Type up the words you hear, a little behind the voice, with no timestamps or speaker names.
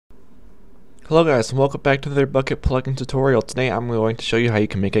Hello guys, and welcome back to another Bukkit plugin tutorial. Today I'm going to show you how you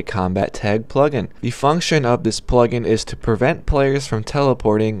can make a combat tag plugin. The function of this plugin is to prevent players from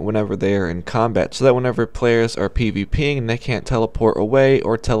teleporting whenever they are in combat, so that whenever players are PvPing, they can't teleport away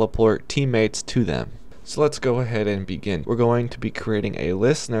or teleport teammates to them. So let's go ahead and begin. We're going to be creating a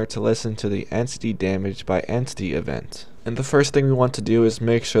listener to listen to the entity damaged by entity event. And the first thing we want to do is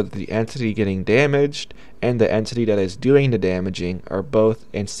make sure that the entity getting damaged and the entity that is doing the damaging are both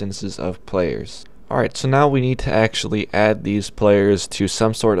instances of players. Alright, so now we need to actually add these players to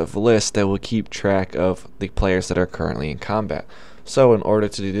some sort of list that will keep track of the players that are currently in combat. So in order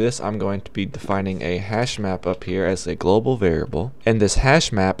to do this, I'm going to be defining a hash map up here as a global variable, and this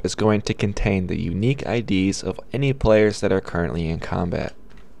hash map is going to contain the unique IDs of any players that are currently in combat.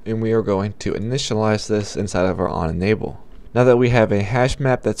 And we are going to initialize this inside of our onEnable. Now that we have a hash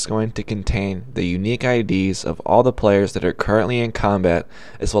map that's going to contain the unique IDs of all the players that are currently in combat,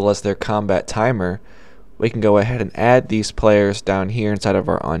 as well as their combat timer, we can go ahead and add these players down here inside of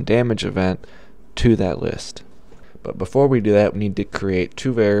our onDamage event to that list. But before we do that, we need to create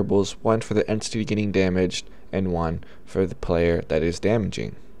two variables, one for the entity getting damaged and one for the player that is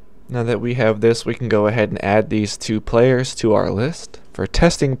damaging. Now that we have this, we can go ahead and add these two players to our list. For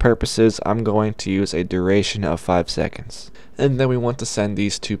testing purposes, I'm going to use a duration of 5 seconds. And then we want to send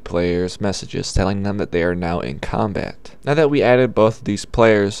these two players messages telling them that they are now in combat. Now that we added both of these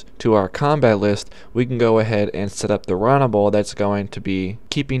players to our combat list, we can go ahead and set up the runnable that's going to be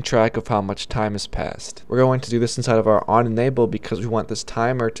keeping track of how much time has passed. We're going to do this inside of our onEnable because we want this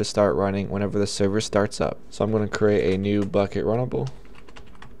timer to start running whenever the server starts up. So I'm going to create a new Bukkit runnable.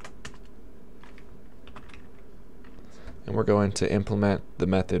 And we're going to implement the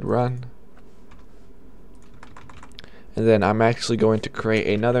method run. And then I'm actually going to create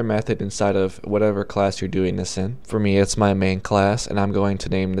another method inside of whatever class you're doing this in. For me, it's my main class, and I'm going to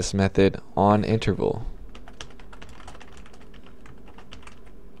name this method onInterval.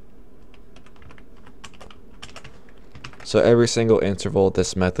 So every single interval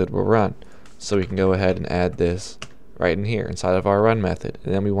this method will run. So we can go ahead and add this right in here inside of our run method.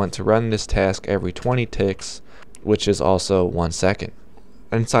 And then we want to run this task every 20 ticks, which is also 1 second.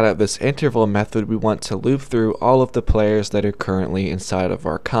 Inside of this interval method, we want to loop through all of the players that are currently inside of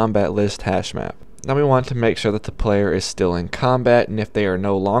our combat list hash map. Now we want to make sure that the player is still in combat, and if they are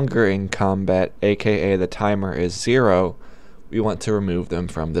no longer in combat, aka the timer is 0, we want to remove them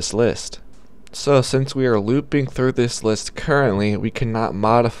from this list. So since we are looping through this list currently, we cannot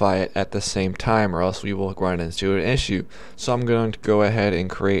modify it at the same time or else we will run into an issue. So I'm going to go ahead and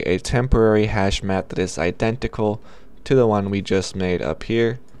create a temporary hash map that is identical to the one we just made up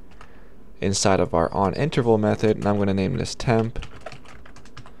here inside of our onInterval method, and I'm going to name this temp.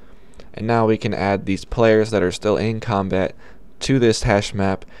 And now we can add these players that are still in combat to this hash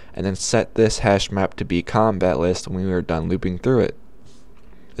map and then set this hash map to be combat list when we are done looping through it.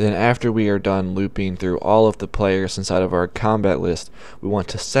 Then after we are done looping through all of the players inside of our combat list, we want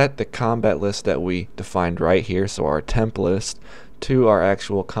to set the combat list that we defined right here, so our temp list, to our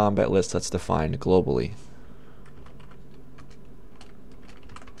actual combat list that's defined globally.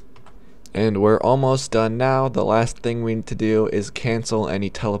 And we're almost done now. The last thing we need to do is cancel any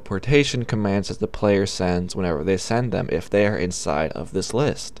teleportation commands that the player sends whenever they send them if they are inside of this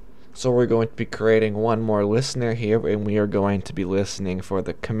list. So we're going to be creating one more listener here, and we are going to be listening for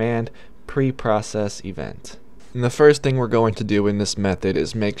the command preprocess event. And the first thing we're going to do in this method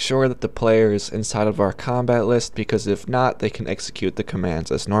is make sure that the player is inside of our combat list, because if not, they can execute the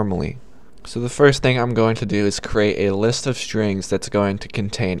commands as normally. So the first thing I'm going to do is create a list of strings that's going to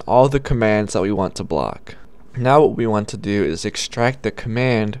contain all the commands that we want to block. Now what we want to do is extract the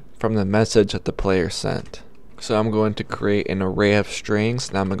command from the message that the player sent. So I'm going to create an array of strings,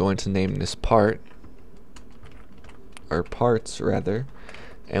 and I'm going to name this part, or parts rather,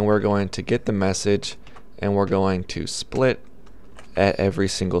 and we're going to get the message, and we're going to split at every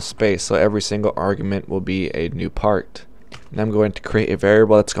single space. So every single argument will be a new part. And I'm going to create a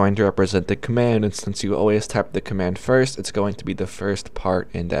variable that's going to represent the command, and since you always type the command first, it's going to be the first part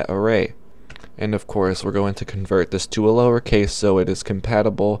in that array. And of course, we're going to convert this to a lowercase so it is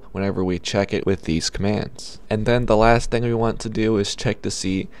compatible whenever we check it with these commands. And then the last thing we want to do is check to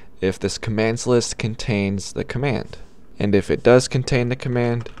see if this commands list contains the command. And if it does contain the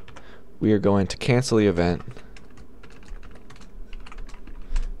command, we are going to cancel the event.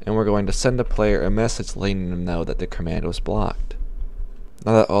 And we're going to send the player a message letting them know that the command was blocked.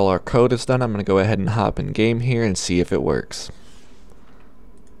 Now that all our code is done, I'm going to go ahead and hop in game here and see if it works.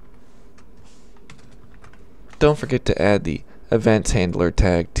 Don't forget to add the event handler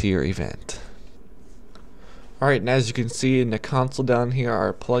tag to your event. Alright, and as you can see in the console down here,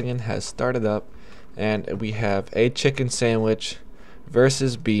 our plugin has started up, and we have a chicken sandwich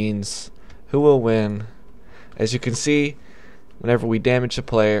versus beans. Who will win? As you can see, whenever we damage a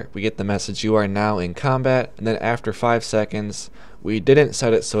player, we get the message, "You are now in combat," and then after 5 seconds, we didn't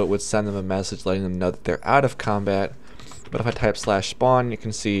set it so it would send them a message letting them know that they're out of combat. But if I type /spawn, you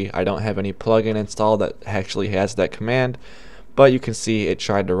can see I don't have any plugin installed that actually has that command, but you can see it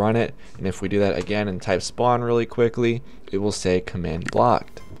tried to run it, and if we do that again and type spawn really quickly, it will say command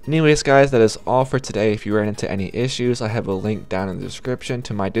blocked. Anyways guys, that is all for today. If you ran into any issues, I have a link down in the description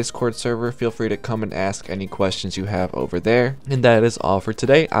to my Discord server. Feel free to come and ask any questions you have over there. And that is all for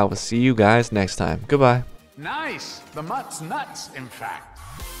today. I will see you guys next time. Goodbye. Nice! The mutt's nuts, in fact.